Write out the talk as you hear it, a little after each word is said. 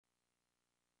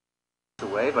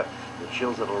away, but the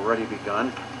chills had already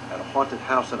begun at a haunted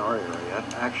house in our area.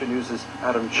 Action News'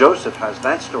 Adam Joseph has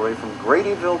that story from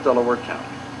Gradyville, Delaware County.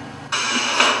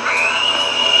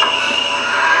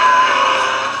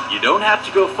 You don't have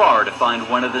to go far to find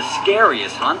one of the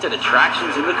scariest haunted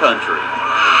attractions in the country.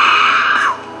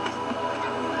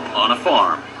 On a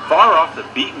farm, far off the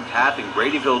beaten path in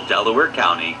Gradyville, Delaware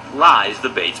County, lies the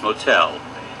Bates Motel.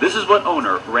 This is what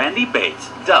owner Randy Bates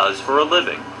does for a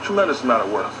living. Tremendous amount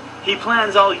of work. He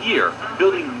plans all year,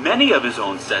 building many of his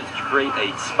own sets to create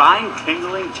a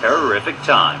spine-tingling, terrorific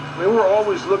time. I mean, we're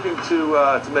always looking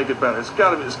to make it better. It's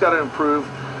got to improve.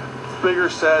 Bigger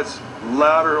sets,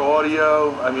 louder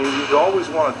audio. I mean, you always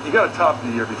want to. You got to top the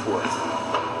year before.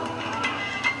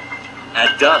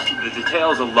 At dusk, the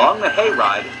details along the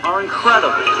Hayride are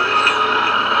incredible.